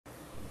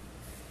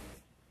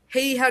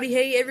Hey, howdy,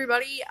 hey,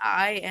 everybody.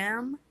 I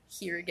am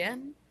here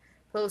again,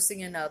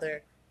 posting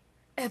another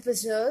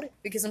episode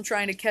because I'm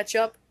trying to catch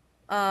up,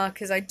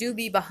 because I do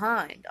be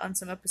behind on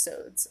some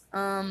episodes.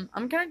 I'm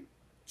kind of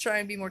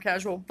trying to be more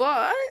casual,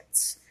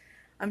 but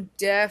I'm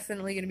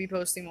definitely going to be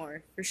posting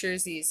more, for sure.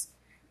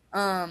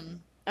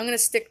 I'm going to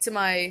stick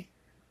to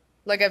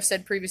like I've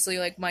said previously,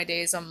 like my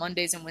days on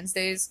Mondays and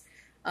Wednesdays.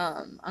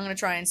 I'm gonna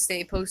try and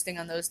stay posting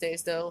on those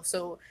days though.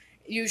 So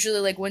usually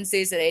like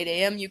Wednesdays at 8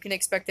 a.m. you can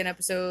expect an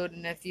episode,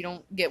 and if you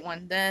don't get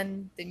one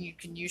then you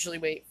can usually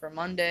wait for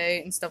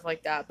Monday and stuff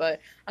like that.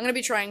 But I'm gonna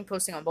be trying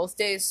posting on both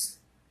days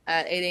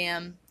at 8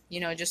 a.m.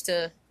 Just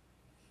to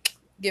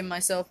give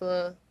myself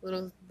a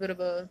little bit of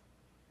a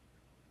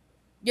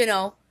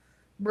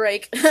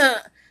break.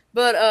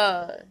 But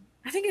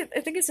I think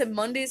it said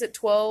Mondays at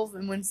 12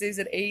 and Wednesdays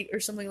at 8 or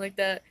something like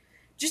that.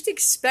 Just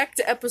expect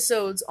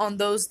episodes on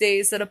those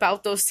days at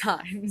about those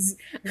times.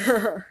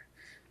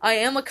 I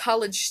am a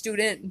college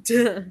student.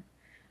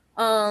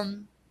 But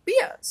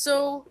yeah,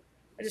 so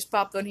I just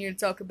popped on here to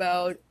talk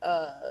about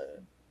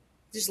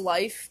just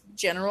life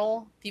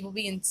general, people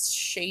being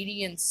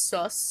shady and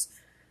sus.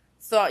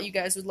 Thought you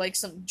guys would like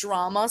some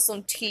drama,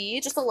 some tea,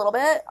 just a little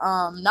bit.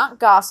 Not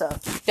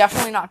gossip,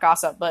 definitely not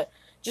gossip, but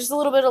just a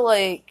little bit of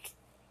like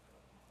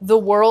the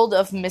world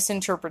of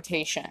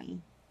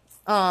misinterpretation.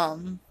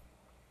 Um,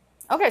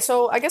 okay,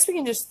 so I guess we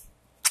can just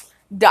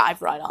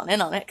dive right on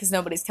in on it because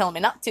nobody's telling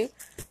me not to.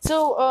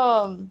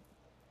 So,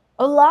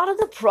 a lot of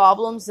the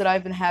problems that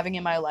I've been having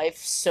in my life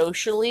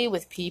socially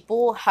with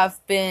people have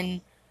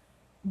been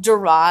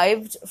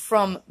derived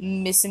from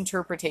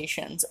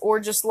misinterpretations or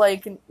just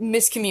like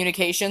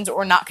miscommunications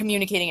or not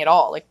communicating at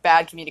all, like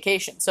bad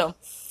communication. So,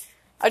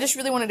 I just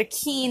really wanted to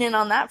keen in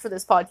on that for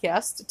this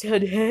podcast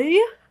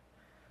today.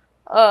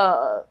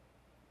 Uh,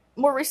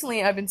 More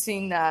recently, I've been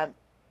seeing that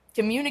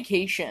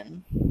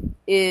communication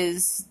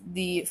is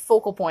the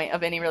focal point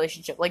of any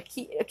relationship. Like,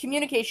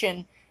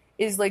 communication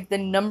is like the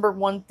number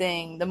one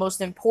thing, the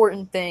most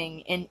important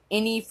thing in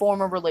any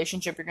form of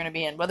relationship you're going to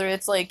be in. Whether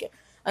it's like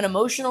an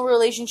emotional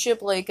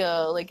relationship, like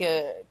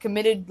a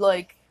committed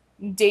like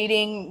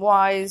dating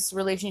wise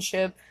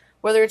relationship,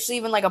 whether it's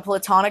even like a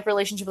platonic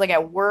relationship, like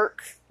at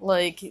work,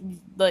 like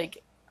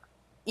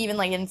even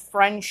like in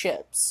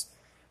friendships.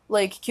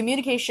 Like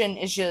communication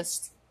is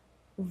just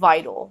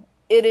vital.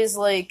 It is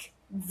like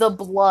the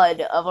blood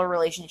of a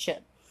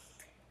relationship.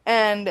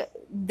 And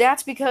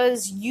that's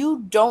because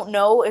you don't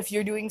know if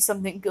you're doing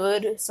something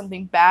good,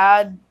 something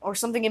bad, or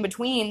something in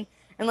between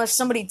unless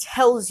somebody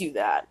tells you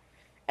that.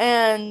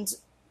 And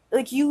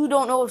like you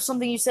don't know if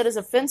something you said is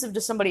offensive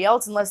to somebody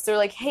else unless they're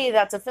like, "Hey,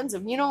 that's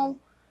offensive." It's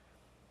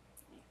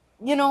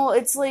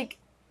like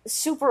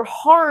super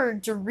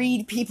hard to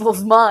read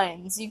people's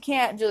minds. You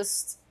can't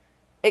just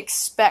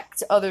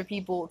expect other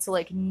people to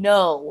like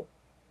know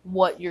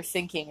what you're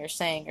thinking or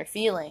saying or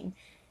feeling.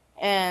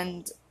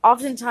 And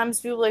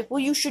oftentimes people are like, well,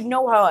 you should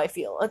know how I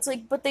feel. It's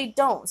like, but they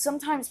don't.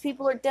 Sometimes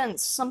people are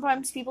dense.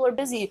 Sometimes people are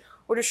busy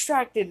or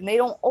distracted, and they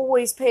don't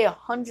always pay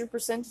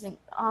 100%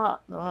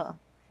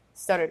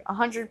 stuttered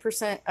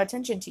 100%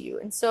 attention to you.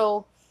 And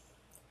so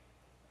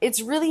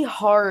it's really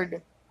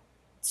hard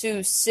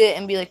to sit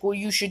and be like, well,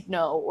 you should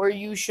know, or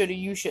you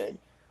should,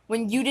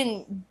 when you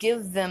didn't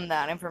give them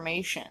that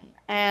information.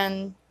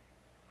 And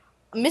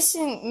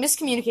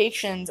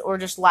miscommunications or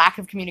just lack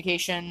of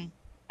communication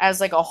as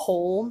like a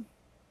whole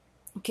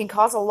can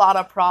cause a lot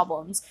of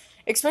problems,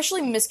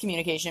 especially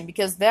miscommunication,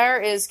 because there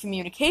is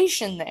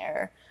communication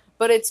there,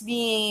 but it's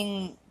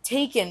being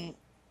taken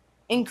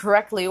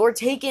incorrectly or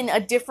taken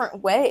a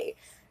different way.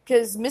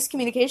 Because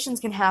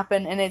miscommunications can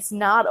happen, and it's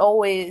not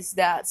always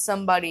that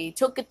somebody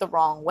took it the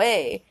wrong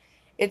way.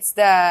 It's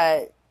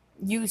that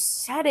you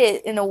said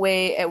it in a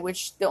way at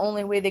which the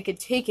only way they could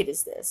take it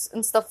is this,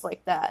 and stuff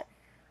like that.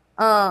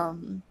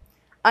 Um,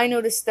 I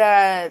noticed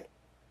that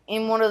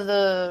in one of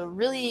the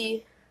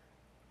really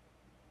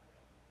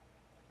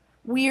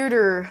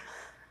weirder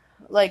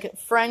like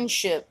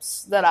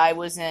friendships that I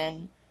was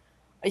in,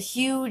 a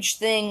huge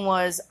thing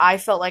was I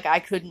felt like I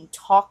couldn't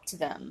talk to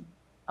them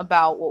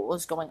about what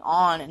was going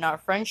on in our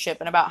friendship,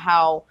 and about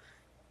how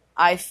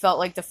I felt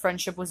like the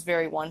friendship was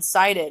very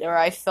one-sided, or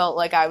I felt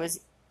like I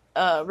was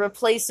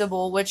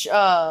replaceable, which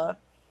I'm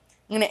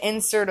going to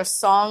insert a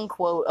song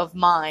quote of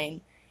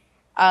mine.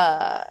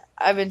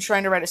 I've been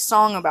trying to write a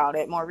song about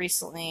it more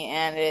recently,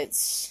 and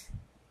it's,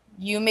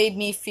 "You made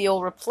me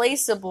feel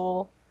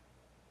replaceable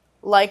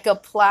like a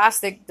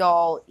plastic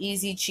doll,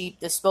 easy, cheap,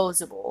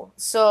 disposable."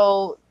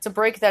 So, to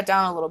break that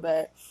down a little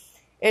bit,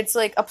 it's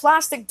like a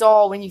plastic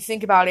doll, when you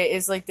think about it,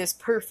 is like this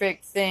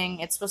perfect thing.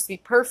 It's supposed to be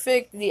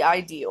perfect, the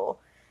ideal.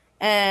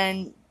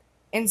 And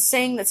in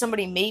saying that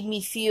somebody made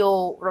me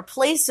feel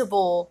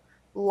replaceable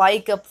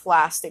like a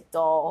plastic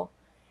doll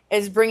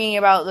is bringing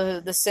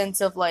about the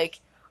sense of like,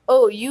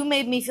 oh, you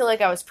made me feel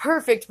like I was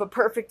perfect, but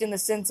perfect in the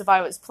sense of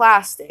I was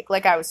plastic,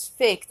 like I was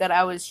fake, that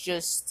I was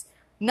just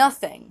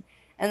nothing,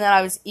 and that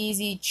I was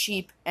easy,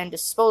 cheap, and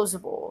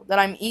disposable, that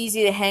I'm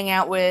easy to hang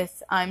out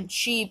with, I'm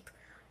cheap,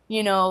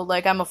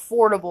 like I'm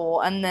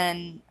affordable, and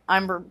then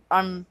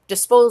I'm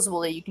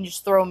disposable, that you can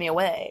just throw me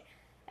away.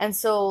 And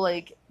so,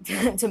 like,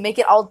 to make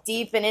it all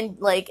deep and in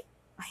like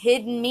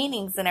hidden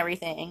meanings and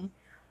everything,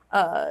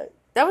 uh,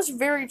 that was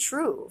very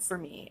true for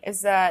me.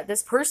 Is that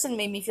this person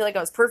made me feel like I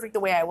was perfect the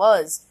way I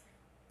was,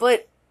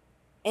 but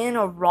in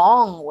a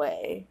wrong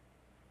way.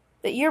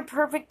 That you're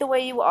perfect the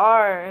way you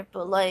are,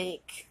 but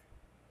like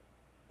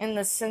in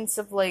the sense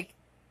of like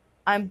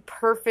I'm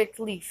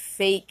perfectly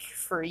fake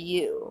for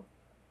you.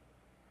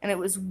 And it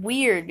was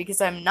weird because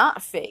I'm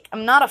not fake.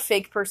 I'm not a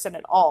fake person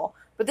at all.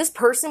 But this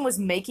person was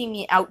making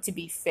me out to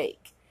be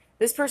fake.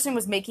 This person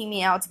was making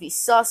me out to be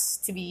sus,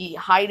 to be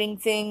hiding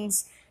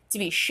things, to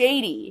be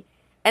shady.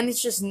 And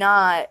it's just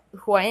not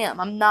who I am.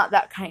 I'm not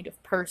that kind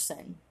of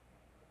person.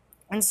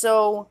 And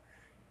so,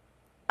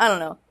 I don't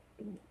know.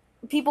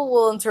 People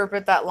will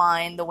interpret that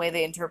line the way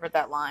they interpret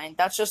that line.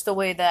 That's just the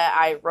way that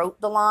I wrote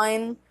the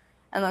line.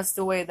 And that's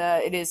the way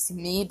that it is to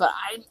me. But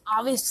I'm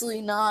obviously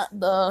not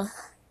the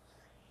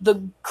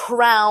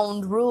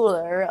crowned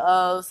ruler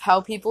of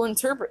how people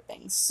interpret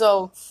things.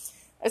 So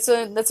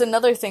that's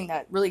another thing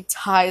that really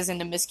ties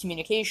into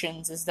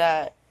miscommunications, is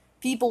that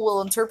people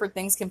will interpret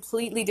things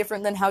completely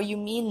different than how you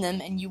mean them,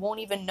 and you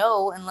won't even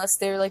know unless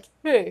they're like,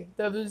 "Hey,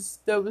 that was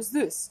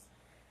this."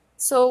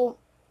 So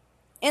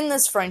in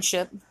this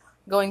friendship,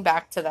 going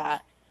back to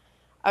that,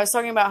 I was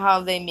talking about how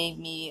they made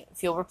me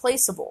feel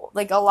replaceable.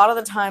 Like, a lot of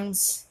the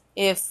times,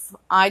 if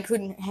I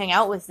couldn't hang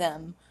out with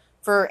them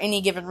for any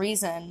given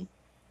reason,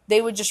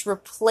 they would just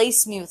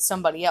replace me with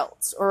somebody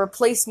else or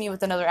replace me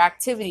with another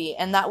activity.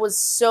 And that was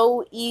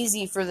so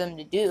easy for them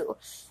to do.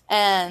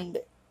 And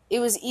it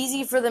was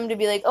easy for them to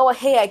be like, oh,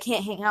 hey, I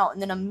can't hang out,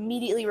 and then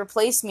immediately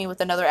replace me with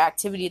another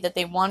activity that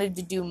they wanted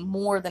to do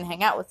more than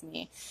hang out with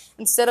me.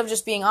 Instead of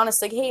just being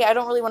honest, like, hey, I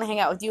don't really want to hang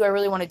out with you, I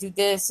really want to do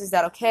this, is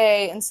that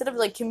okay? Instead of,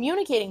 like,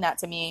 communicating that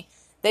to me,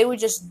 they would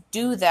just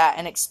do that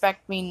and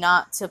expect me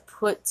not to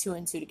put two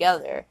and two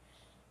together.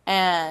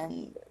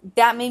 And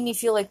that made me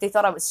feel like they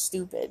thought I was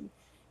stupid.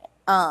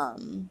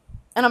 And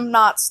I'm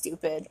not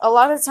stupid. A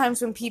lot of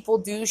times when people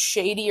do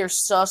shady or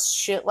sus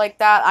shit like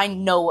that, I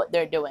know what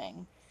they're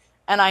doing.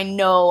 And I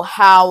know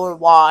how or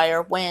why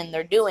or when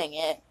they're doing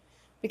it.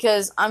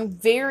 Because I'm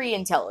very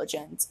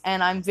intelligent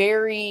and I'm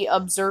very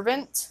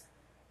observant.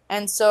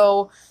 And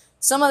so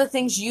some of the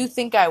things you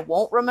think I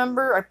won't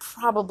remember, I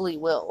probably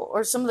will.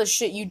 Or some of the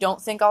shit you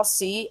don't think I'll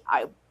see,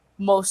 I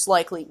most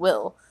likely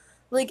will.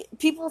 Like,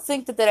 people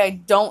think that I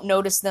don't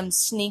notice them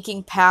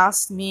sneaking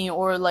past me,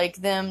 or like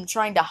them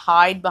trying to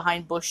hide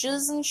behind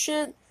bushes and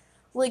shit.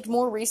 Like,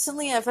 more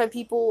recently, I've had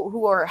people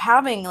who are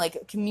having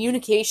like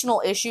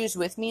communicational issues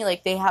with me,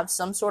 like they have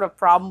some sort of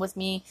problem with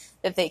me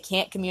that they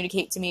can't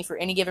communicate to me for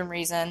any given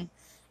reason,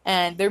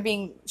 and they're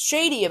being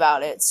shady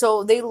about it.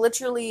 So they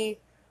literally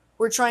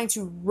were trying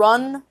to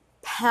run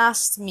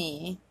past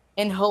me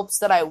in hopes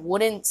that I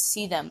wouldn't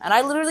see them. And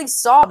I literally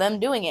saw them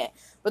doing it.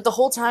 But the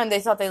whole time they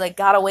thought they like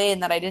got away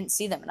and that I didn't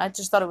see them. And I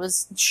just thought it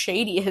was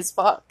shady as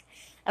fuck.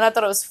 And I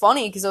thought it was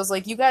funny because I was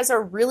like, you guys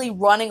are really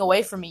running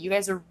away from me. You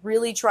guys are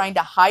really trying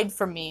to hide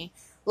from me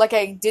like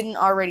I didn't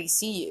already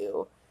see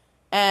you.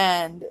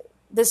 And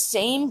the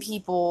same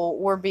people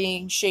were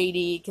being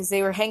shady because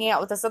they were hanging out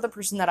with this other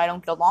person that I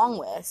don't get along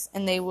with.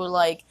 And they were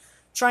like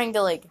trying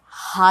to like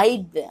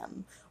hide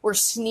them or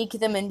sneak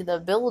them into the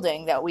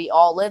building that we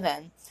all live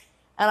in.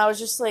 And I was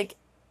just like,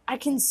 I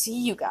can see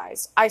you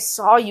guys. I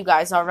saw you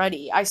guys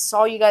already. I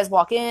saw you guys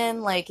walk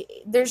in. Like,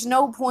 there's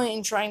no point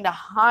in trying to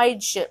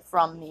hide shit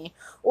from me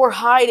or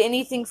hide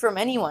anything from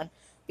anyone,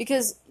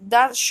 because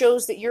that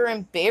shows that you're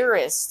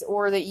embarrassed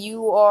or that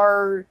you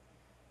are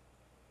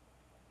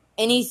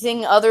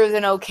anything other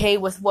than okay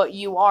with what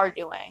you are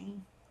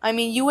doing. I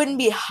mean, you wouldn't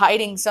be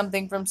hiding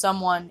something from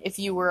someone if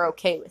you were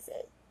okay with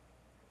it,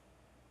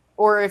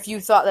 or if you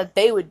thought that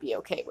they would be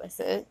okay with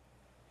it.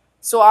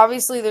 So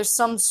obviously there's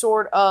some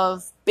sort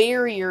of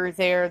barrier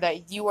there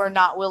that you are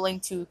not willing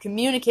to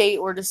communicate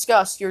or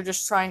discuss. You're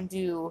just trying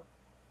to,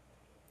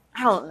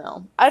 I don't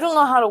know. I don't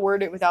know how to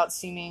word it without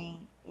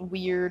seeming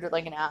weird or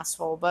like an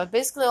asshole. But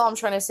basically all I'm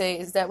trying to say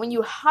is that when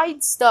you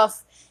hide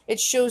stuff, it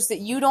shows that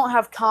you don't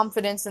have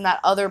confidence in that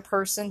other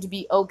person to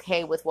be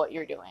okay with what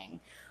you're doing.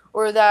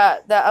 Or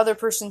that that other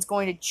person's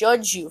going to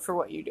judge you for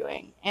what you're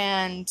doing.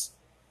 And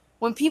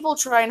when people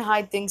try and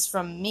hide things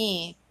from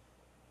me,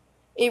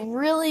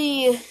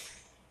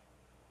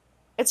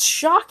 it's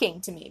shocking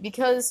to me,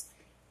 because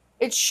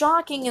it's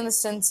shocking in the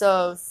sense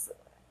of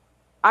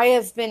I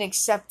have been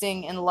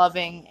accepting and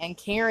loving and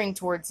caring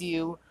towards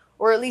you,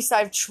 or at least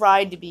I've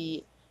tried to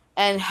be,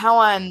 and how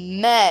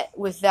I'm met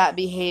with that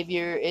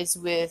behavior is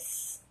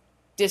with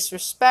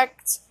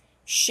disrespect,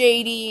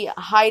 shady,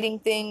 hiding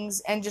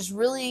things, and just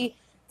really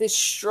this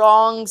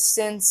strong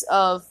sense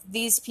of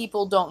these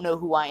people don't know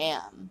who I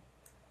am.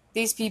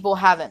 These people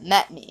haven't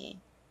met me.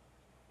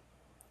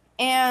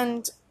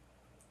 And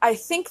I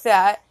think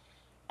that,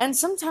 and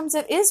sometimes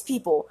it is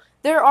people.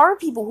 There are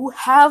people who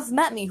have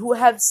met me, who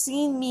have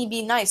seen me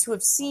be nice, who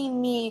have seen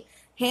me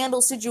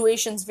handle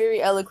situations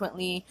very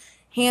eloquently,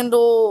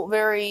 handle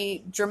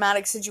very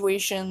dramatic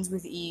situations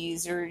with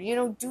ease, or,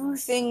 do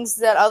things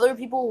that other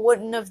people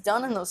wouldn't have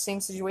done in those same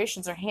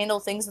situations, or handle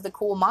things with a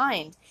cool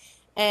mind.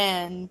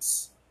 And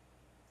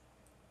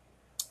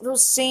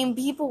those same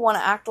people want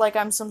to act like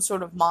I'm some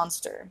sort of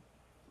monster.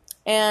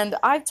 And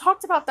I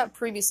talked about that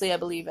previously, I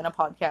believe, in a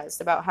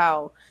podcast about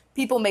how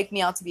people make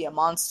me out to be a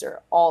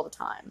monster all the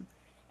time.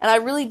 And I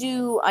really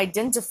do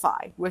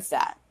identify with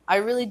that. I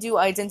really do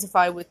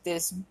identify with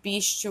this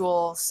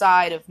bestial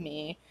side of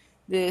me,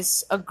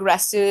 this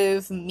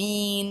aggressive,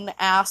 mean,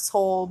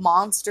 asshole,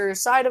 monster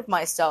side of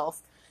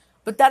myself.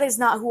 But that is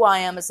not who I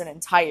am as an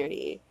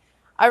entirety.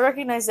 I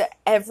recognize that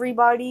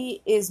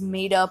everybody is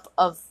made up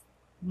of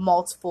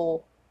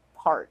multiple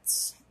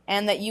parts,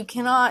 and that you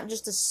cannot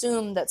just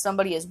assume that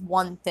somebody is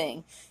one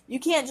thing. You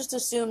can't just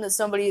assume that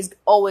somebody is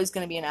always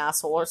going to be an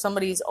asshole, or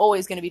somebody's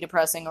always going to be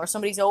depressing, or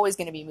somebody's always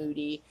going to be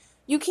moody.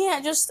 You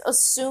can't just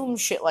assume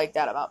shit like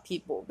that about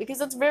people, because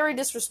that's very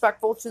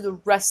disrespectful to the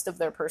rest of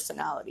their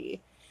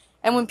personality.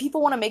 And when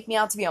people want to make me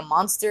out to be a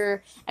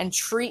monster and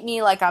treat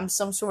me like I'm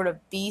some sort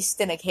of beast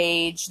in a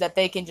cage that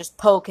they can just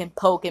poke and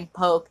poke and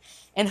poke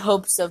in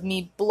hopes of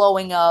me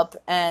blowing up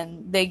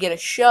and they get a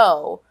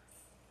show,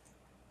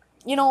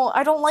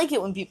 I don't like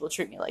it when people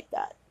treat me like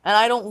that. And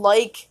I don't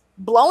like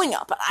blowing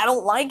up. I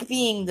don't like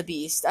being the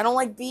beast. I don't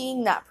like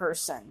being that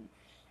person.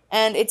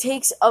 And it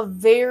takes a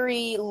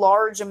very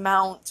large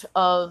amount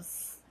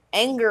of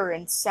anger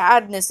and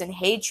sadness and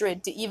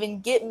hatred to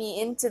even get me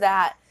into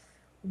that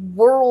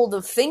world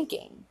of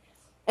thinking.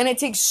 And it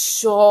takes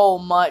so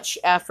much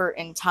effort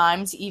and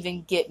time to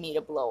even get me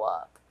to blow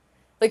up.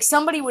 Like,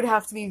 somebody would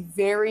have to be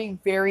very,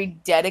 very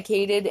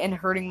dedicated in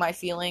hurting my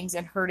feelings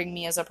and hurting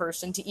me as a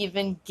person to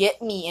even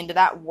get me into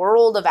that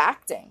world of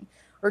acting,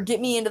 or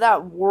get me into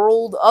that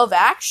world of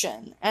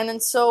action. And then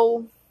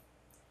so,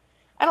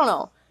 I don't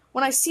know.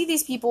 When I see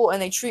these people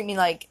and they treat me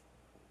like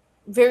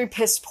very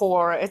piss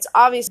poor, it's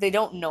obvious they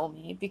don't know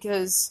me,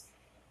 because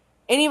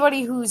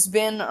anybody who's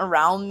been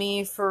around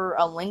me for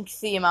a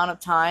lengthy amount of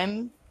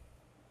time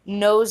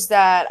knows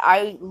that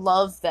I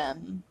love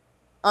them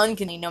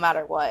unconditionally, no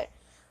matter what.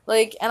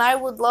 Like, and I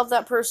would love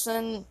that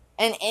person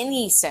in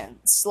any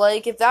sense.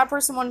 Like, if that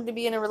person wanted to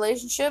be in a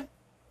relationship,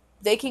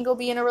 they can go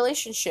be in a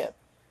relationship.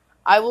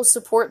 I will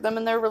support them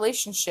in their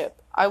relationship.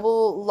 I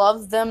will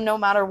love them no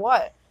matter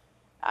what.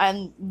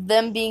 And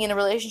them being in a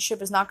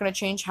relationship is not going to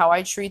change how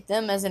I treat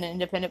them as an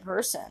independent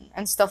person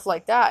and stuff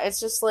like that.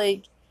 It's just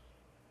like,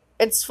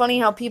 it's funny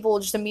how people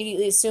just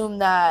immediately assume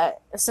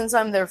that since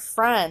I'm their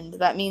friend,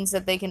 that means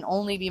that they can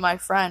only be my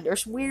friend, or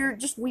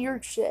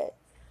weird shit.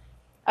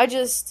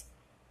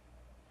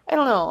 I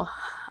don't know.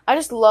 I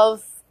just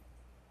love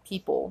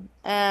people,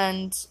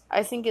 and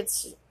I think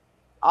it's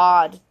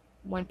odd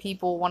when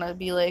people want to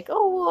be like,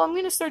 oh, well, I'm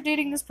going to start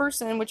dating this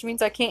person, which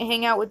means I can't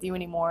hang out with you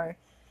anymore.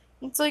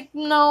 It's like,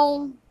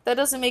 no, that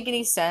doesn't make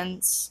any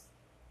sense.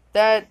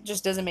 That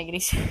just doesn't make any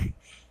sense.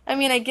 I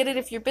mean, I get it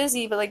if you're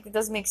busy, but, like, it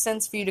doesn't make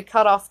sense for you to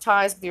cut off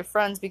ties with your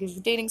friends because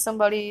you're dating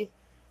somebody.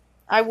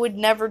 I would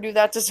never do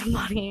that to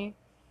somebody.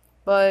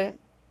 But,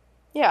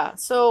 yeah,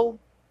 so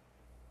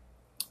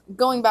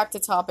going back to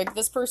topic,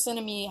 this person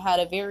and me had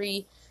a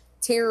very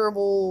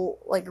terrible,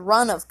 like,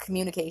 run of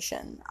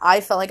communication. I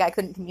felt like I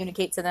couldn't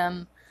communicate to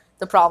them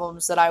the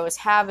problems that I was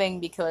having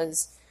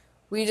because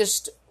we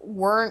just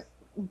weren't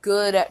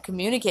good at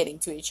communicating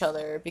to each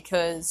other,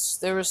 because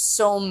there were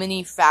so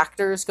many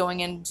factors going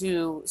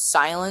into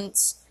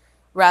silence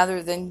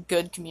rather than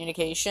good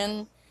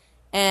communication.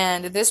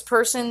 And this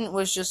person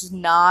was just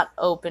not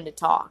open to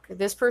talk.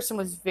 This person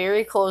was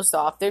very closed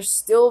off. They're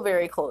still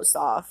very closed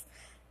off.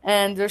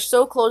 And they're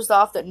so closed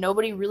off that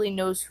nobody really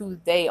knows who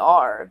they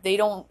are. They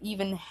don't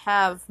even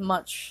have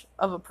much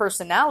of a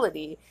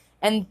personality.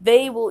 And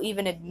they will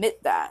even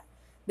admit that.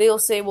 They'll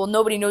say, well,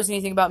 nobody knows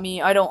anything about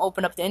me. I don't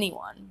open up to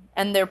anyone.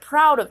 And they're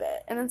proud of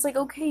it. And it's like,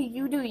 okay,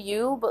 you do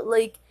you, but,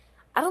 like,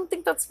 I don't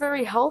think that's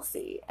very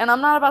healthy. And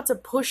I'm not about to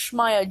push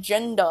my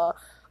agenda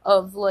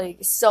of, like,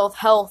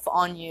 self-help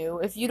on you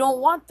if you don't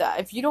want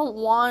that. If you don't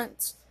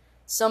want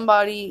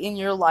somebody in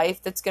your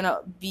life that's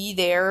gonna be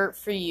there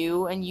for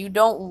you, and you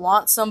don't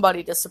want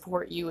somebody to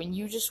support you, and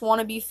you just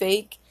want to be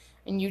fake,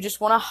 and you just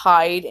want to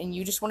hide, and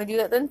you just want to do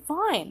that, then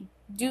fine,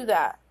 do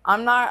that.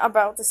 I'm not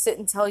about to sit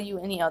and tell you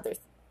any other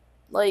thing.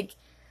 Like,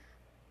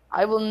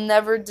 I will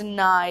never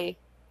deny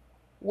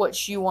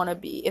what you want to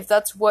be. If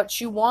that's what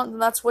you want, then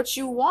that's what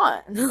you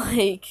want.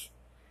 Like,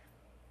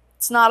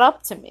 it's not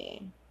up to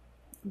me.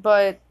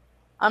 But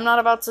I'm not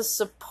about to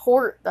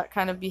support that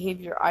kind of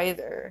behavior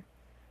either.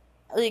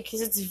 Like,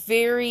 because it's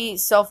very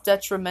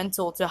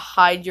self-detrimental to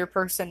hide your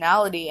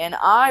personality, and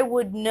I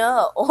would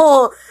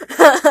know.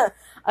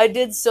 I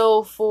did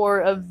so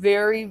for a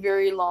very,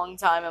 very long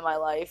time in my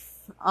life.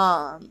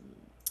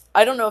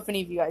 I don't know if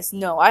any of you guys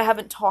know. I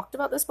haven't talked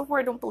about this before,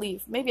 I don't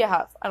believe. Maybe I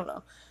have. I don't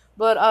know.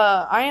 But,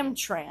 I am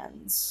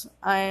trans.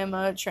 I am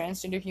a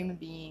transgender human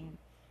being.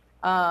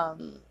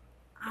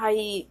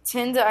 I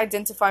tend to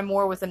identify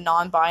more with the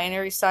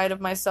non-binary side of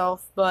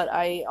myself, but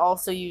I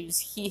also use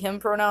he, him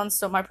pronouns.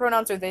 So my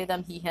pronouns are they,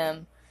 them, he,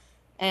 him.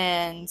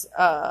 And,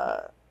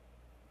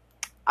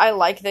 I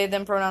like they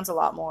them pronouns a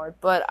lot more,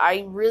 but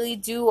I really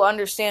do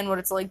understand what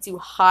it's like to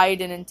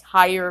hide an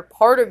entire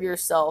part of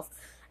yourself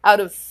out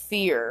of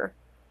fear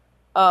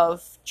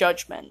of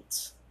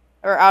judgment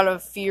or out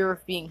of fear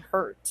of being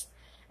hurt.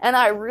 And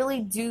I really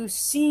do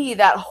see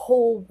that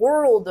whole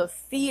world of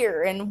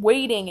fear and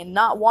waiting and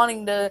not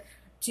wanting to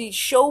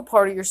show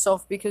part of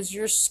yourself because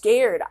you're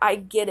scared. I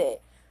get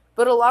it.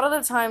 But a lot of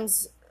the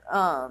times,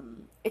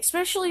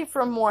 especially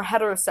from more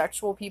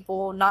heterosexual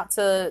people, not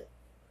to,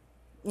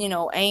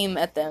 aim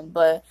at them,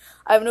 but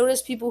I've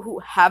noticed people who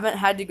haven't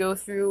had to go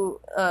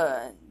through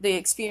the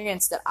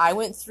experience that I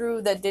went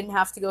through, that didn't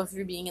have to go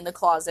through being in the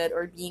closet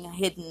or being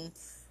hidden.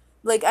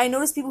 Like, I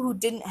noticed people who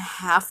didn't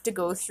have to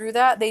go through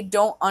that, they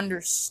don't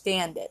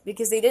understand it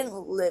because they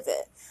didn't live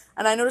it.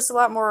 And I noticed a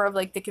lot more of,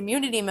 like, the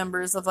community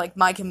members of, like,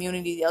 my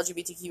community, the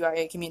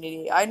LGBTQIA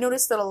community. I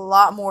noticed that a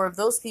lot more of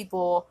those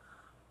people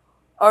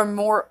are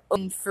more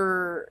open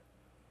for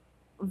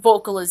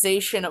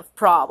vocalization of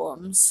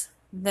problems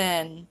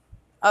than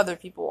other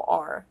people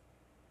are.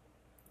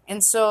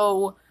 And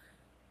so,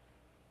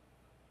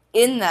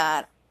 in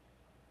that,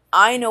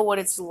 I know what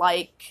it's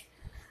like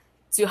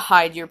to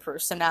hide your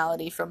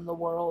personality from the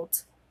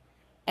world.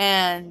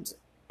 And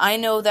I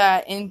know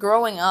that in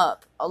growing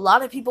up, a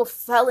lot of people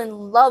fell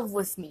in love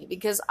with me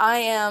because I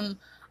am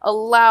a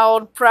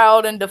loud,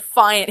 proud, and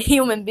defiant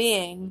human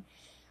being.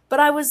 But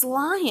I was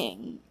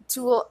lying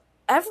to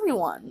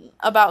everyone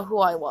about who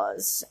I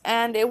was.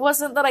 And it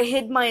wasn't that I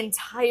hid my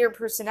entire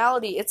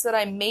personality, it's that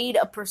I made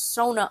a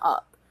persona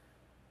up.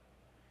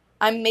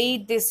 I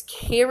made this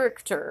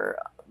character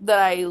that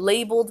I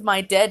labeled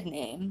my dead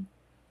name.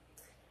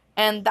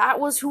 And that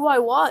was who I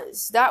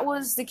was. That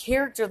was the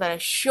character that I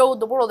showed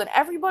the world. And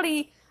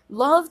everybody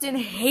loved and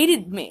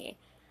hated me.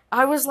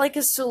 I was like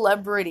a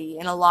celebrity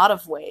in a lot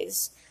of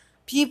ways.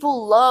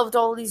 People loved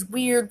all these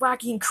weird,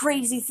 wacky, and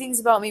crazy things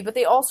about me, but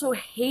they also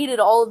hated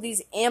all of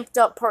these amped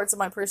up parts of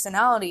my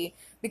personality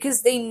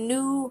because they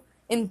knew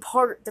in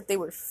part that they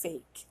were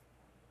fake.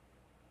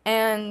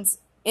 And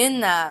in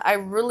that, I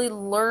really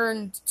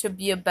learned to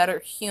be a better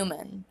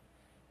human.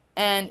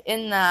 And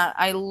in that,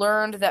 I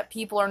learned that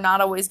people are not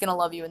always going to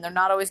love you, and they're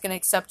not always going to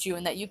accept you,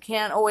 and that you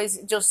can't always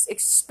just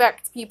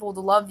expect people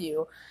to love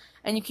you.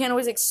 And you can't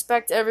always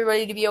expect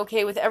everybody to be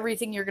okay with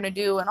everything you're going to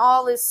do, and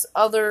all this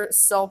other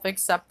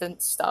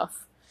self-acceptance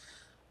stuff.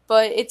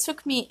 But it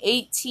took me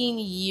 18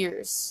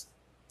 years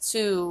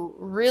to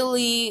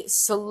really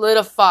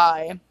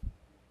solidify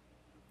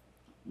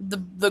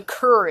the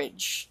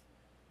courage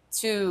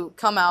to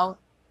come out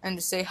and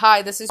to say,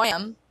 hi, this is who I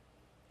am,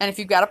 and if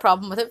you've got a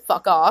problem with it,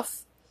 fuck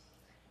off.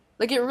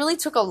 Like, it really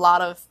took a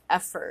lot of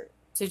effort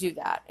to do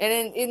that.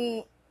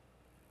 And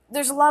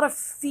there's a lot of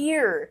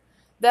fear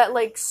that,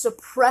 like,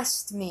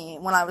 suppressed me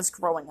when I was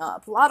growing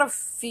up. A lot of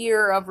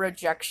fear of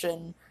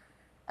rejection.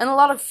 And a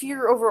lot of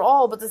fear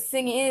overall. But the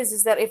thing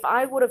is that if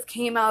I would have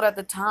came out at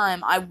the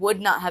time, I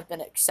would not have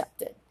been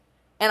accepted.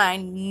 And I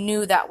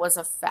knew that was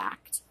a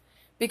fact.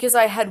 Because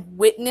I had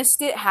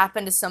witnessed it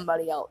happen to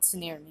somebody else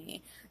near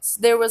me.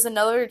 There was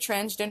another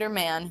transgender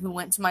man who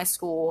went to my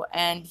school,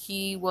 and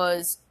he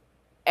was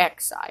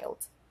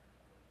exiled.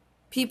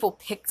 People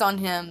picked on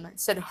him,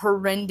 said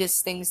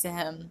horrendous things to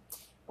him.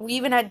 We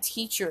even had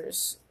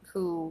teachers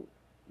who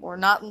were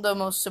not the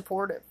most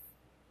supportive.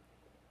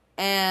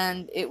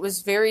 And it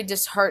was very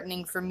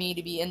disheartening for me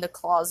to be in the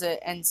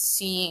closet and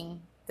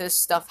seeing this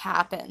stuff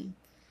happen.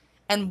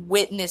 And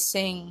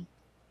witnessing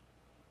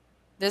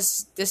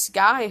this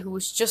guy who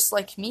was just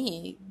like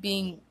me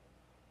being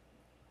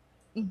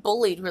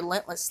bullied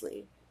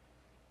relentlessly.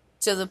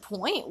 To the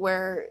point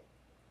where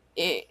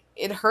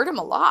it hurt him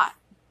a lot.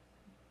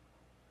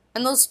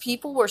 And those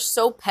people were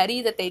so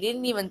petty that they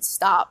didn't even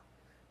stop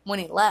when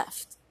he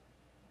left.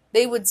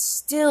 They would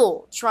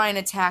still try and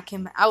attack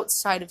him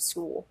outside of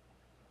school.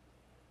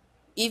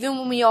 Even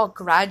when we all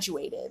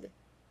graduated,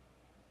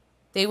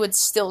 they would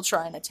still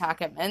try and attack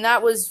him. And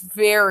that was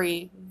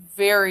very,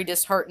 very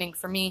disheartening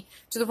for me,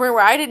 to the point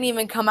where I didn't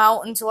even come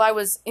out until I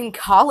was in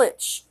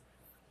college.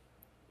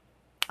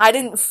 I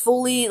didn't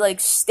fully, like,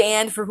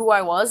 stand for who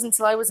I was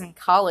until I was in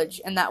college.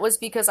 And that was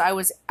because I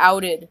was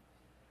outed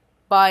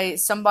by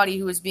somebody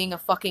who was being a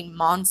fucking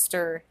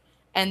monster.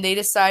 And they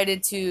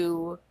decided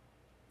to...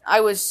 I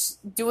was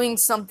doing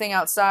something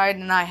outside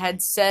and I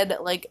had said,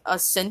 like, a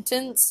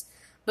sentence,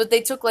 but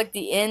they took, like,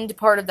 the end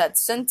part of that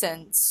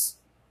sentence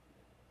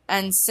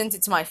and sent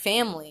it to my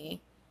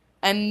family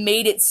and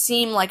made it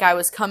seem like I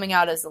was coming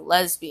out as a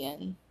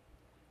lesbian,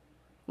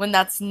 when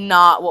that's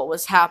not what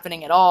was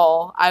happening at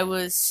all. I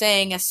was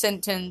saying a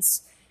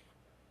sentence,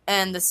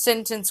 and the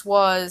sentence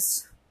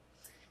was,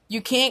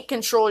 you can't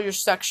control your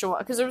sexual...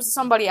 Because there was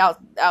somebody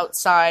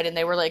outside, and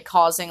they were, like,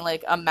 causing,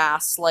 like, a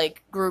mass,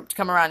 like, group to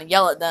come around and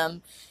yell at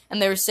them.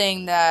 And they were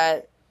saying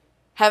that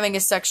having a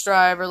sex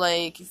drive or,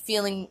 like,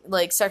 feeling,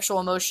 like, sexual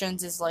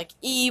emotions is, like,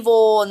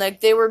 evil. And, like,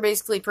 they were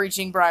basically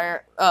preaching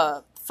fire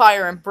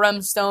and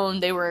brimstone.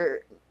 They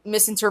were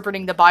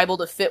misinterpreting the Bible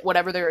to fit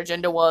whatever their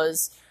agenda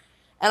was.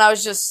 And I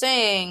was just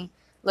saying,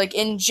 like,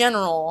 in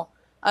general,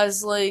 I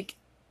was like,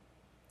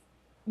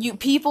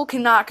 People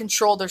cannot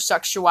control their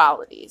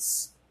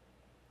sexualities.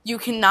 You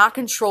cannot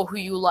control who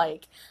you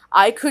like.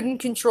 I couldn't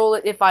control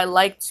it if I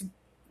liked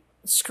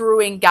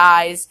screwing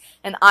guys,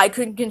 and I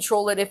couldn't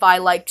control it if I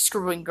liked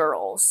screwing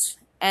girls.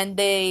 And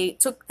they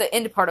took the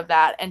end part of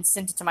that and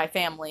sent it to my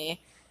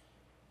family.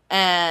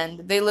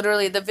 And they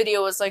literally, the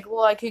video was like,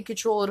 well, I can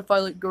control it if I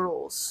like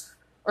girls.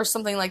 Or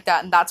something like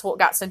that. And that's what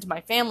got sent to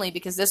my family,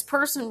 because this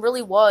person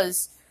really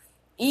was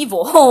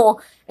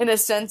evil in a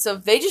sense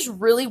of they just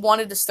really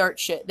wanted to start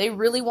shit. They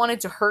really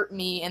wanted to hurt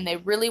me, and they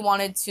really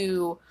wanted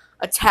to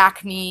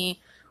attack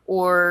me,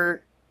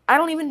 or I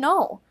don't even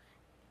know.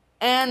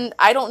 And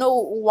I don't know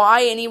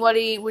why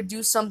anybody would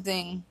do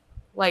something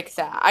like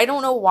that. I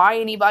don't know why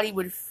anybody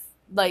would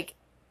like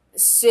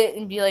sit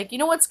and be like, you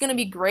know what's gonna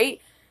be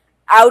great?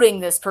 Outing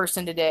this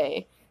person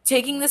today.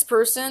 Taking this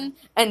person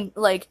and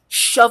like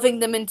shoving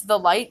them into the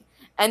light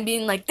and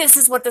being like, this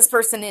is what this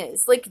person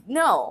is. Like,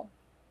 no.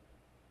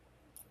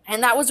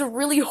 And that was a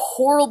really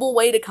horrible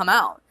way to come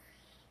out.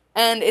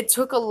 And it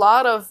took a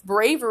lot of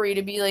bravery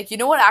to be like, you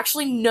know what?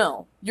 Actually,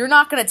 no. You're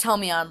not going to tell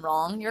me I'm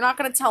wrong. You're not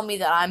going to tell me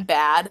that I'm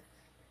bad.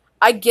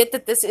 I get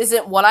that this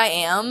isn't what I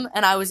am,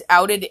 and I was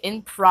outed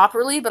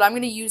improperly, but I'm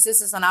going to use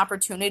this as an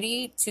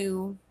opportunity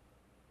to,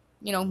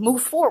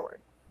 move forward.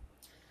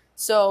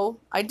 So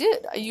I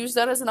did. I used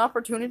that as an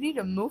opportunity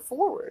to move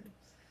forward.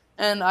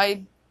 And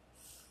I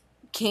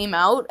came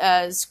out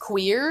as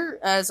queer,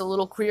 as a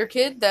little queer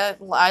kid, that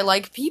I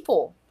like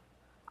people.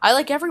 I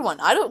like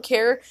everyone. I don't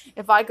care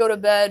if I go to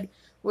bed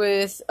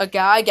with a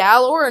guy,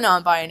 gal, or a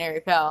non-binary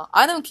pal.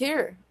 I don't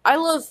care. I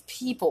love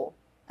people.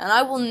 And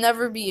I will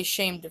never be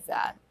ashamed of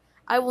that.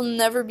 I will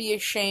never be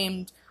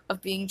ashamed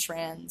of being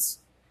trans.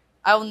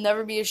 I will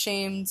never be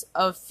ashamed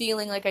of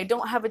feeling like I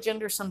don't have a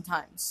gender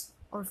sometimes.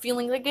 Or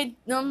feeling like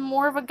I'm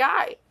more of a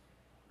guy.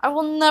 I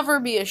will never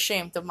be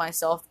ashamed of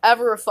myself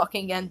ever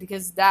fucking again,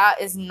 because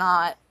that is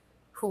not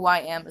who I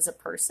am as a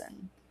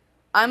person.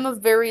 I'm a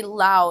very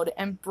loud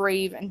and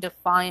brave and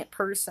defiant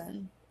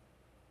person.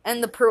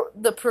 And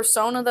the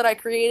persona that I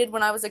created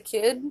when I was a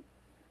kid,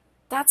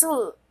 that's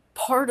a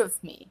part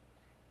of me.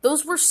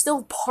 Those were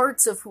still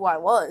parts of who I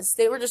was.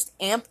 They were just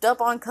amped up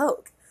on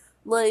coke.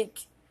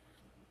 Like,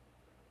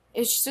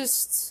 it's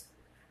just,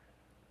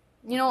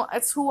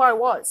 it's who I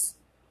was.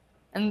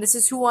 And this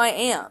is who I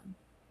am.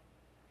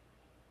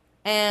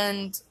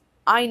 And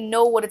I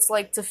know what it's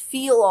like to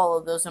feel all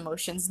of those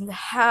emotions and to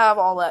have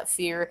all that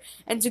fear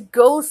and to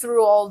go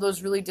through all of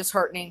those really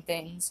disheartening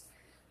things.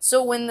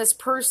 So when this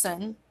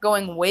person,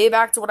 going way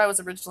back to what I was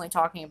originally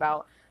talking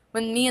about,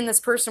 when me and this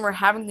person were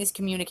having these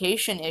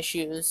communication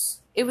issues,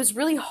 it was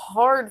really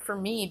hard for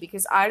me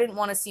because I didn't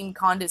want to seem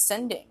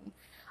condescending.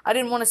 I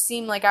didn't want to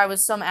seem like I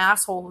was some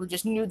asshole who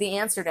just knew the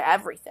answer to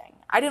everything.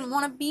 I didn't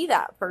want to be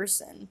that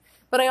person.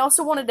 But I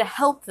also wanted to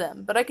help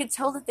them, but I could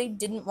tell that they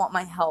didn't want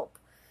my help.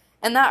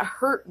 And that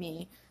hurt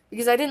me,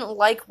 because I didn't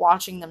like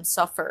watching them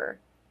suffer.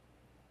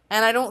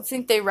 And I don't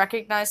think they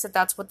recognized that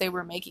that's what they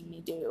were making me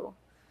do.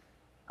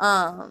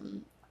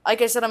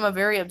 Like I said, I'm a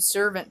very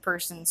observant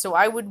person, so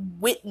I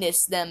would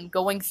witness them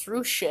going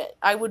through shit.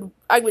 I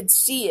would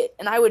see it,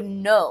 and I would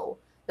know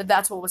that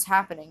that's what was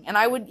happening. And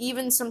I would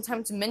even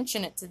sometimes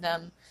mention it to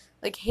them,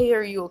 like, hey,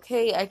 are you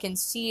okay? I can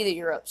see that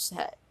you're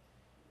upset.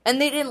 And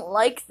they didn't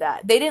like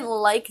that. They didn't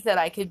like that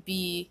I could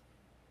be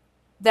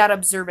that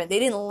observant. They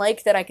didn't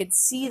like that I could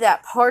see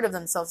that part of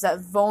themselves, that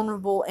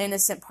vulnerable,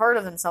 innocent part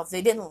of themselves.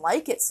 They didn't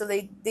like it, so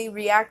they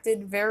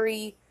reacted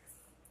very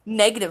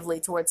negatively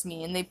towards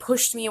me, and they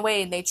pushed me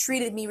away, and they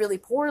treated me really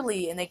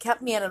poorly, and they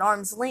kept me at an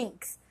arm's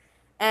length.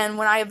 And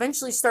when I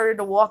eventually started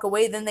to walk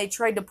away, then they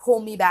tried to pull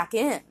me back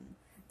in.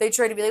 They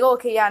tried to be like, oh,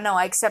 okay, yeah, no,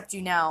 I accept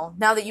you now.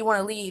 Now that you want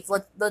to leave,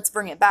 let's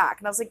bring it back.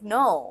 And I was like,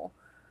 no.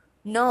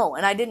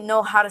 And I didn't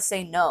know how to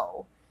say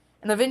no.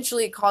 And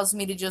eventually it caused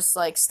me to just,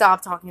 like,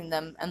 stop talking to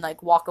them and,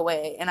 like, walk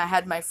away. And I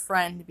had my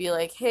friend be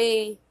like,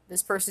 hey,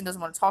 this person doesn't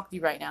want to talk to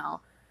you right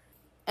now.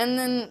 And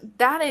then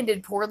that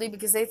ended poorly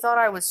because they thought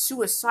I was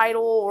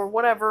suicidal or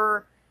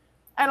whatever.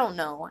 I don't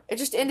know. It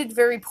just ended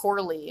very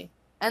poorly.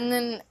 And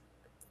then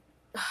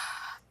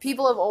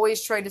people have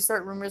always tried to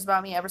start rumors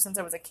about me ever since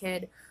I was a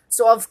kid.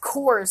 So, of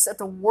course, at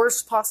the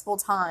worst possible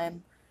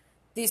time,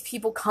 these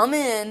people come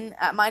in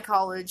at my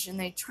college and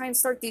they try and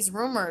start these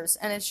rumors,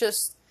 and it's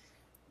just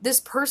this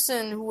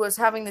person who was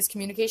having this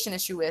communication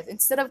issue with,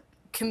 instead of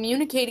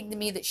communicating to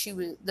me that she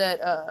was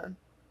that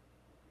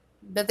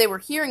they were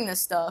hearing this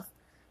stuff,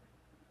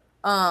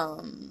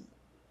 that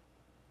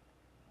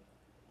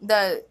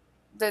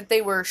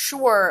they were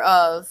sure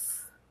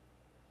of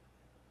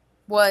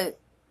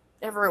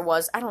whatever it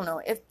was. I don't know.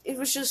 It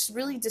was just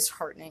really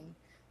disheartening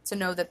to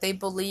know that they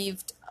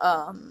believed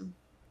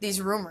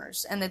these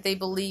rumors, and that they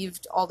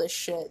believed all this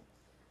shit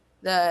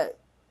that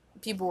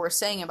people were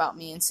saying about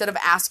me, instead of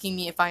asking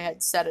me if I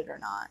had said it or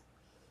not.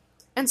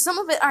 And some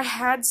of it I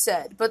had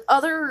said, but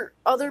other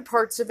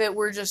parts of it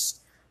were just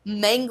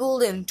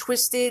mangled and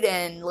twisted,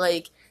 and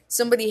like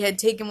somebody had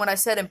taken what I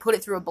said and put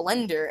it through a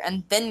blender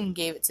and then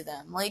gave it to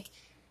them. Like,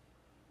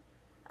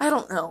 I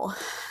don't know.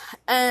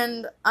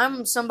 And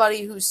I'm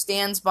somebody who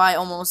stands by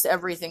almost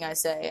everything I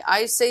say.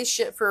 I say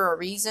shit for a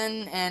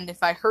reason, and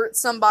if I hurt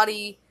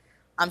somebody,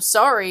 I'm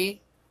sorry,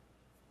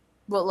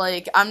 but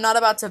like, I'm not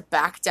about to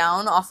back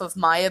down off of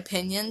my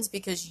opinions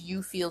because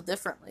you feel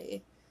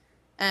differently.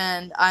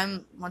 And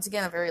I'm, once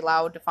again, a very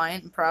loud,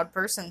 defiant, and proud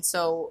person,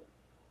 so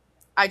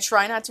I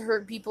try not to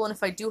hurt people, and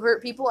if I do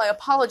hurt people, I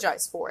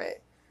apologize for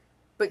it.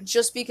 But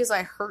just because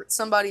I hurt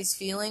somebody's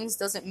feelings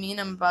doesn't mean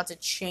I'm about to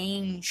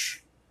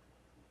change,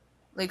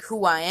 like,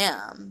 who I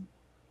am.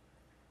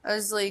 I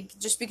was like,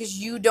 just because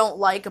you don't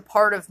like a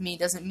part of me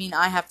doesn't mean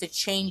I have to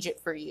change it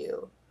for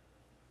you.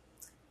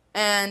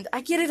 And I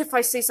get it if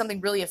I say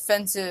something really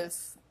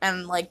offensive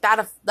and like that,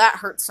 if that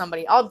hurts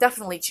somebody, I'll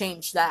definitely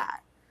change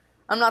that.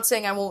 I'm not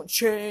saying I won't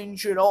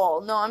change at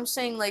all. No, I'm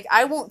saying like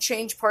I won't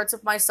change parts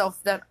of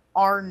myself that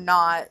are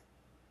not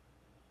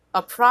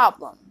a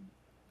problem.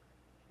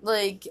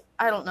 Like,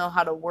 I don't know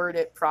how to word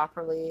it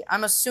properly.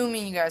 I'm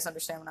assuming you guys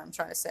understand what I'm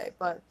trying to say,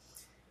 but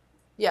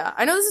yeah,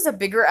 I know this is a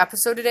bigger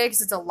episode today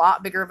because it's a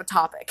lot bigger of a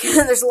topic.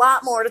 There's a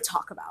lot more to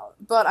talk about,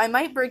 but I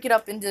might break it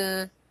up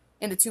into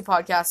two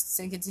podcasts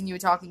and continue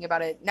talking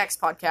about it next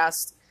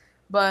podcast.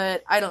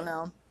 But I don't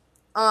know.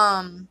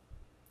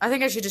 I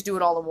think I should just do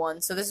it all in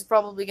one. So this is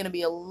probably going to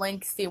be a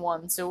lengthy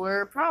one. So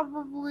we're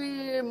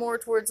probably more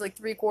towards like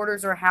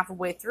 3/4 or half a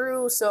way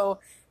through. So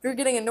if you're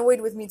getting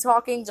annoyed with me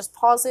talking, just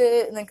pause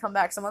it and then come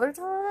back some other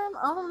time.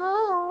 I don't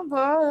know,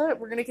 but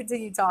we're going to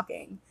continue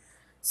talking.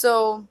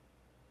 So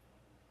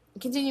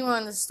continuing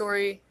on the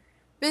story,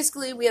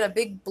 basically we had a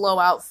big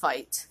blowout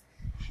fight,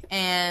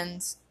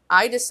 and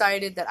I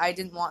decided that I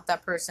didn't want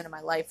that person in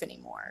my life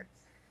anymore.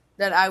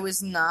 That I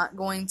was not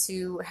going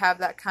to have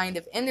that kind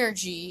of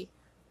energy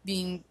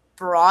being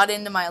brought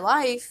into my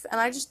life, and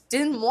I just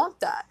didn't want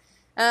that.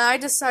 And I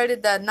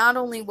decided that not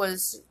only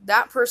was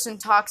that person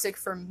toxic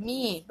for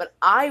me, but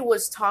I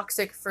was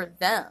toxic for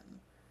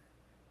them.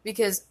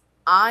 Because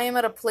I am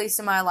at a place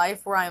in my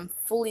life where I am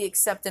fully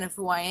accepting of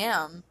who I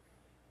am,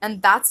 and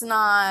that's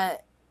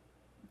not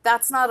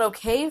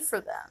okay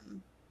for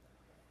them.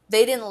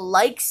 They didn't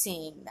like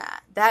seeing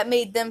that. That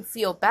made them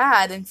feel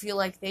bad and feel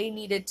like they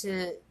needed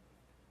to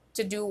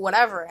do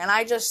whatever. And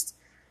I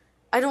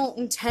don't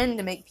intend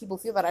to make people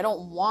feel bad. I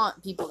don't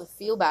want people to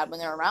feel bad when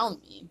they're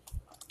around me.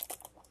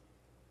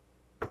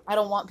 I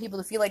don't want people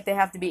to feel like they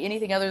have to be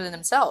anything other than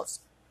themselves.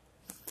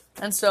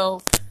 And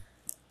so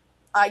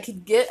I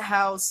could get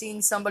how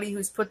seeing somebody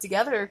who's put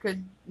together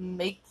could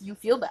make you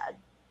feel bad.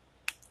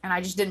 And I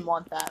just didn't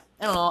want that.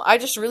 I don't know. I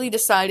just really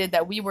decided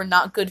that we were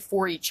not good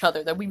for each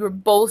other. That we were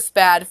both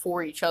bad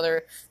for each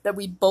other. That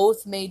we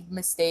both made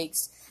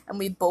mistakes. And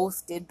we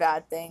both did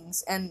bad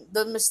things. And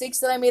the mistakes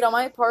that I made on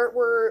my part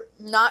were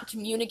not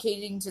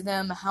communicating to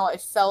them how I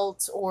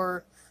felt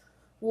or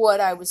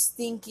what I was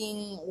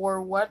thinking or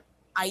what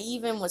I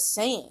even was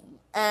saying.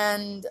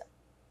 And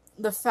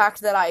the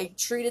fact that I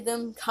treated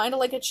them kind of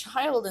like a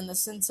child in the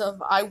sense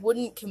of I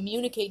wouldn't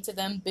communicate to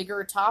them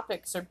bigger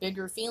topics or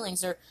bigger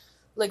feelings or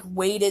like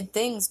weighted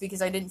things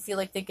because I didn't feel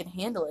like they could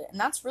handle it. And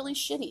that's really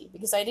shitty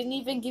because I didn't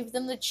even give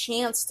them the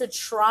chance to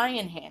try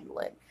and handle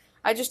it.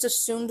 I just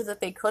assumed that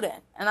they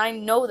couldn't. And I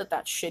know that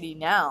that's shitty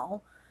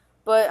now,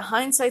 but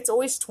hindsight's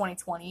always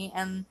 20/20,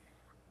 and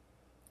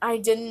I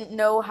didn't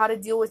know how to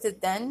deal with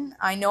it then.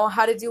 I know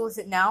how to deal with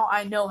it now.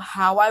 I know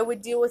how I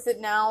would deal with it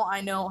now.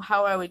 I know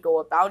how I would go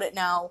about it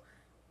now.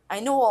 I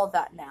know all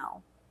that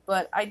now.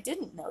 But I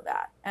didn't know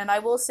that. And I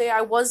will say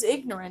I was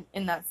ignorant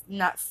in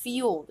that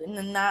field, and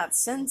in that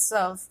sense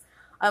of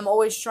I'm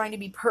always trying to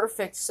be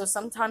perfect, so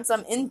sometimes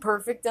I'm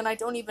imperfect and I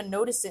don't even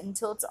notice it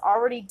until it's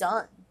already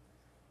done.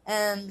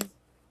 And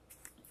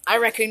I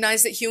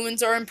recognize that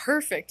humans are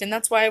imperfect, and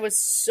that's why I was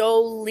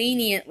so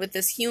lenient with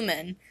this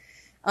human,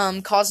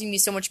 causing me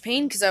so much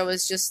pain, because I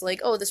was just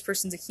like, oh, this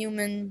person's a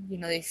human, you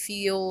know, they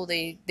feel,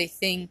 they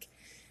think,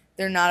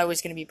 they're not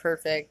always going to be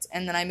perfect.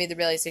 And then I made the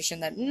realization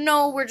that,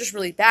 no, we're just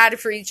really bad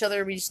for each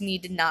other. We just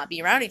need to not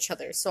be around each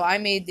other. So I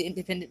made the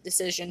independent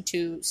decision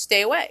to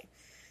stay away.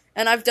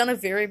 And I've done a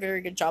very, very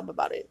good job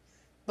about it.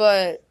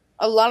 But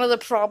a lot of the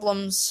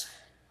problems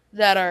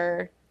that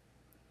are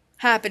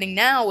happening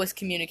now with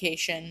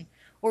communication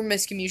or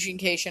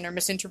miscommunication or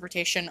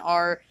misinterpretation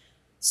are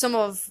some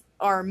of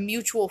our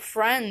mutual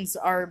friends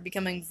are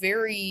becoming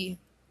very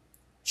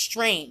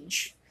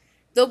strange.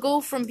 They'll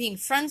go from being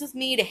friends with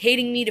me to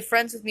hating me to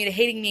friends with me to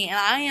hating me, and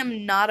I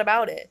am not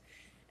about it.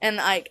 And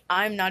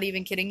I'm not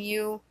even kidding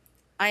you.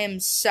 I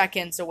am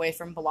seconds away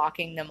from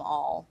blocking them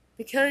all.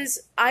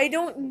 Because I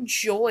don't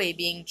enjoy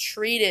being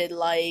treated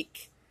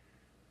like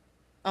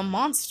a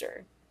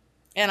monster.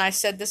 And I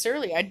said this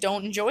earlier, I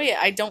don't enjoy it.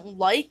 I don't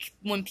like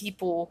when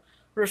people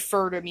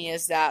refer to me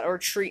as that, or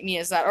treat me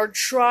as that, or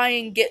try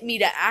and get me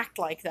to act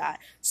like that,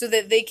 so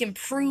that they can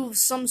prove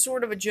some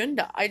sort of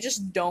agenda. I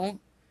just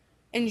don't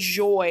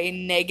enjoy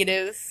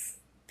negative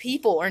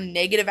people or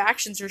negative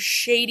actions or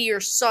shady or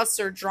sus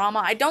or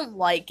drama. I don't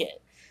like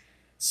it.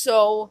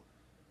 So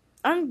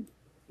I'm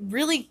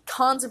really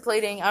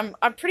contemplating. I'm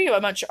pretty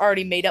much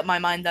already made up my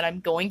mind that I'm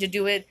going to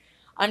do it.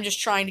 I'm just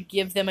trying to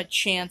give them a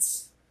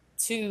chance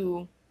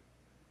to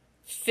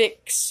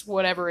fix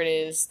whatever it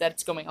is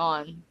that's going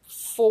on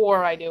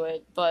before I do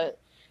it, but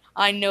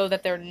I know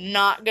that they're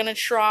not gonna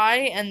try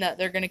and that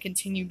they're gonna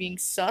continue being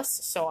sus,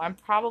 so I'm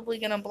probably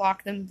gonna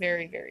block them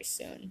very, very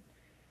soon.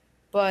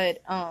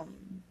 But,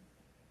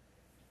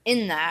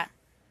 in that,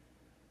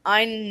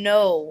 I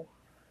know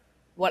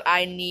what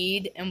I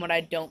need and what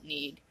I don't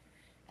need.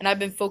 And I've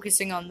been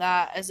focusing on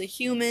that as a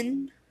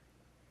human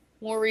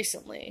more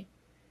recently.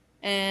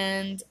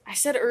 And I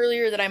said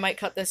earlier that I might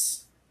cut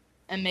this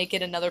and make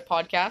it another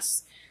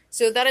podcast.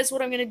 So that is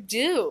what I'm going to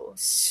do.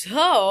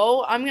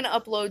 So I'm going to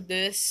upload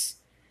this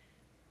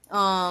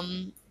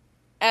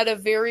at a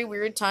very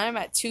weird time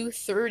at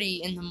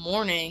 2:30 in the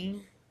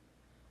morning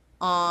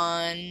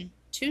on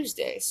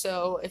Tuesday.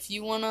 So if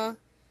you want to,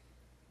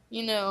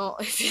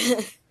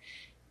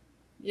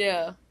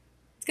 yeah,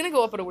 it's going to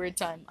go up at a weird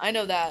time. I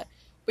know that.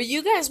 But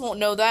you guys won't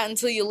know that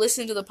until you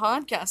listen to the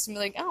podcast and be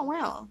like, oh,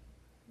 wow.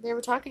 They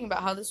were talking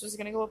about how this was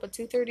going to go up at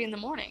 2:30 in the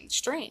morning.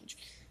 Strange.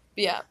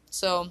 But yeah,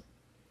 so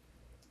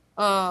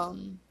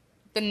the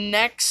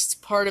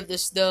next part of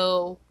this,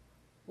 though,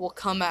 will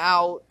come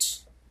out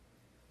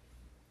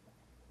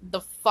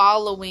the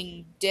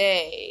following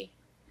day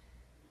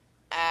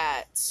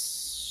at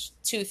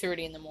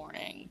 2:30 in the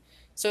morning.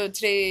 So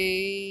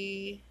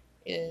today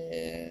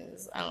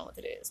is, I don't know what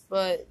today is,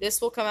 but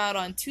this will come out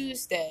on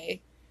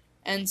Tuesday,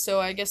 and so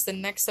I guess the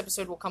next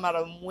episode will come out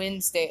on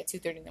Wednesday at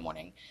 2:30 in the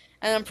morning.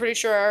 And I'm pretty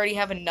sure I already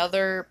have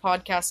another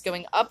podcast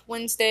going up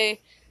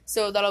Wednesday,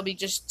 so that'll be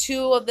just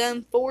 2 of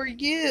them for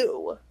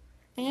you.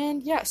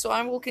 And yeah, so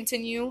I will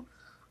continue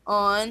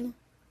on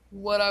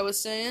what I was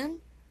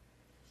saying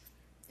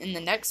in the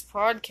next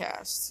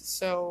podcast.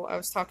 So I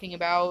was talking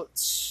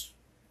about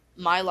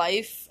my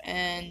life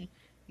and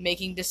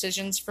making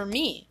decisions for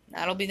me.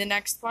 That'll be the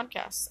next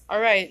podcast.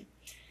 Alright.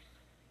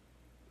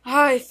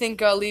 I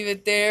think I'll leave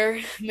it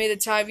there. May the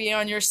tide be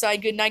on your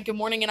side. Good night, good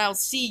morning, and I'll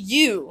see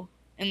you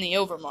in the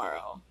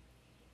overmorrow.